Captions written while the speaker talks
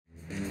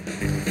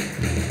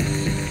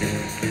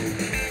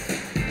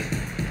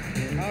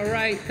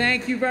Hi,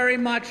 thank you very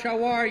much.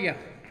 How are you?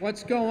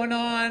 What's going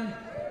on?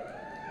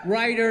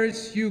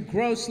 Writers, you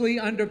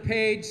grossly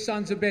underpaid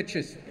sons of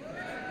bitches.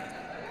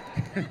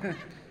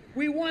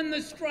 We won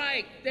the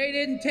strike. They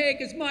didn't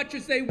take as much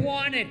as they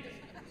wanted.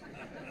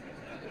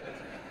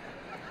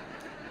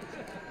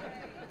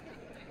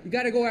 You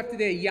got to go after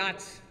their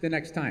yachts the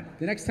next time.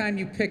 The next time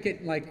you pick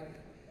it, like,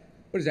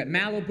 what is that,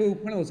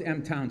 Malibu? One of those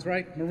M towns,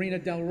 right? Marina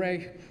Del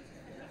Rey.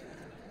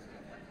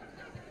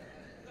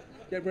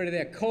 Get rid of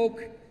their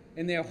coke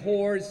and their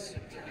whores.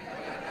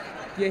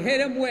 You hit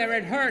them where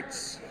it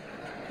hurts.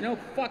 You know,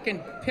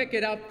 fucking pick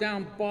it up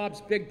down Bob's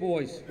Big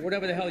Boys, or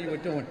whatever the hell you were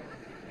doing.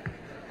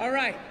 All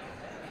right.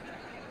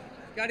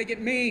 Got to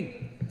get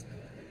mean.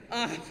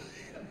 All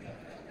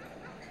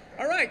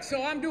right,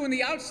 so I'm doing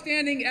the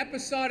outstanding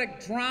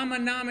episodic drama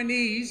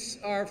nominees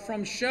are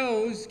from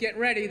shows, get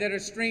ready, that are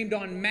streamed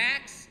on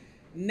Max,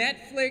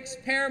 Netflix,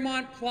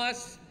 Paramount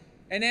Plus,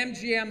 and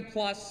MGM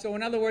Plus. So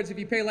in other words, if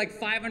you pay like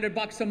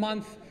 $500 a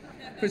month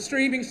for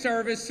streaming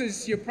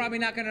services, you're probably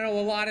not going to know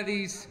a lot of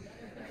these.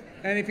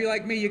 And if you're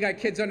like me, you got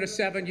kids under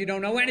 7, you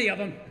don't know any of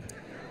them.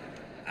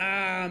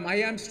 I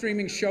am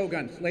streaming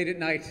Shogun late at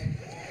night.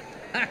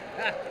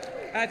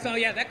 That's all.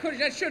 Yeah, that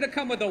should have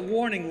come with a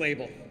warning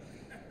label.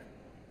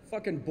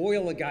 Fucking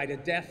boil a guy to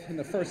death in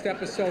the first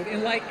episode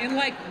in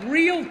like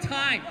real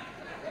time.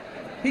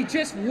 He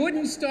just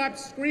wouldn't stop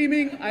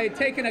screaming. I had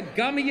taken a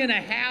gummy and a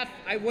half.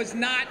 I was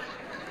not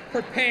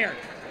prepared.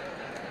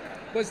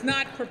 Was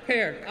not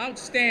prepared.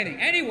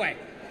 Outstanding. Anyway,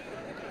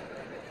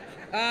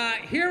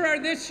 here are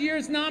this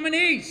year's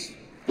nominees.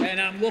 And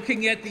I'm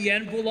looking at the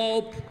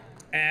envelope,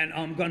 and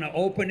I'm gonna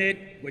open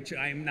it, which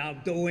I'm now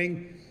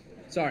doing.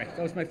 Sorry, that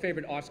was my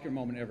favorite Oscar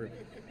moment ever.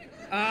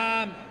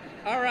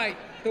 All right,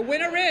 the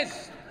winner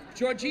is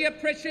Georgia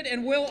Pritchett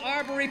and Will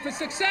Arbery for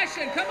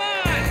Succession. Come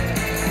on!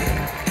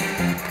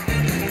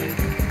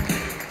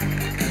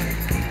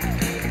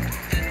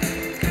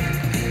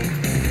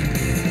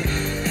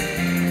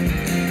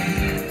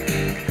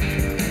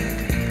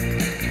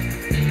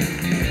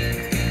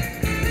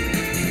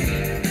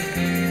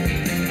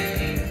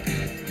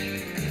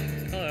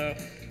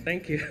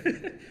 Thank you.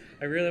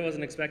 I really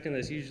wasn't expecting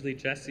this. Usually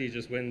Jesse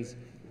just wins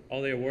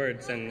all the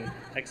awards and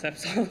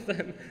accepts all of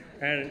them.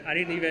 And I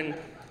didn't even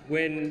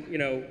win, you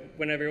know,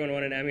 when everyone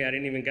won an Emmy, I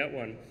didn't even get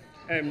one.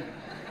 And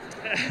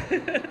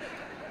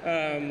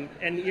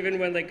even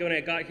when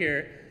I got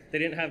here, they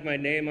didn't have my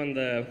name on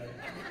the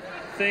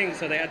thing,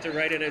 so they had to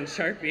write it in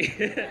Sharpie.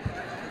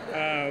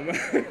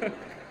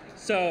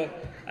 So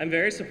I'm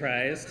very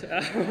surprised.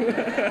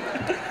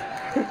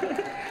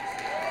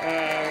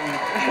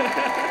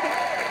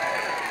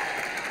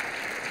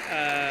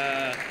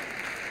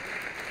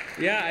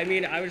 Yeah, I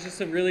mean, I was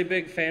just a really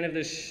big fan of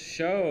this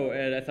show,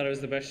 and I thought it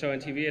was the best show on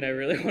TV, and I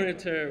really wanted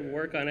to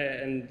work on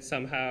it, and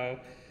somehow,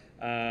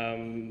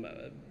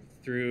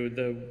 through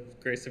the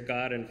grace of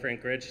God and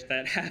Frank Rich,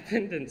 that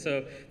happened. And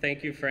so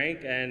thank you,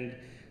 Frank, and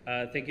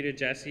thank you to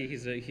Jesse.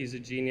 He's a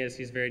genius.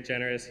 He's very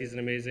generous. He's an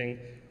amazing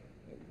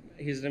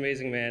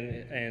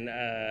man. And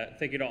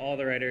thank you to all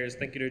the writers.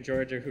 Thank you to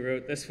Georgia, who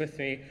wrote this with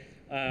me.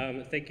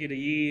 Thank you to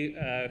Yi,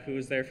 who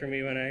was there for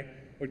me when I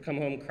would come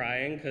home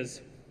crying, because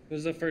this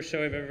is the first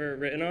show I've ever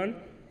written on,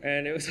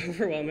 and it was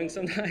overwhelming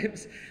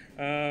sometimes.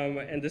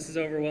 And this is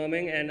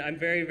overwhelming, and I'm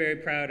very, very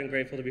proud and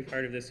grateful to be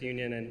part of this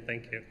union, and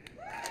thank you.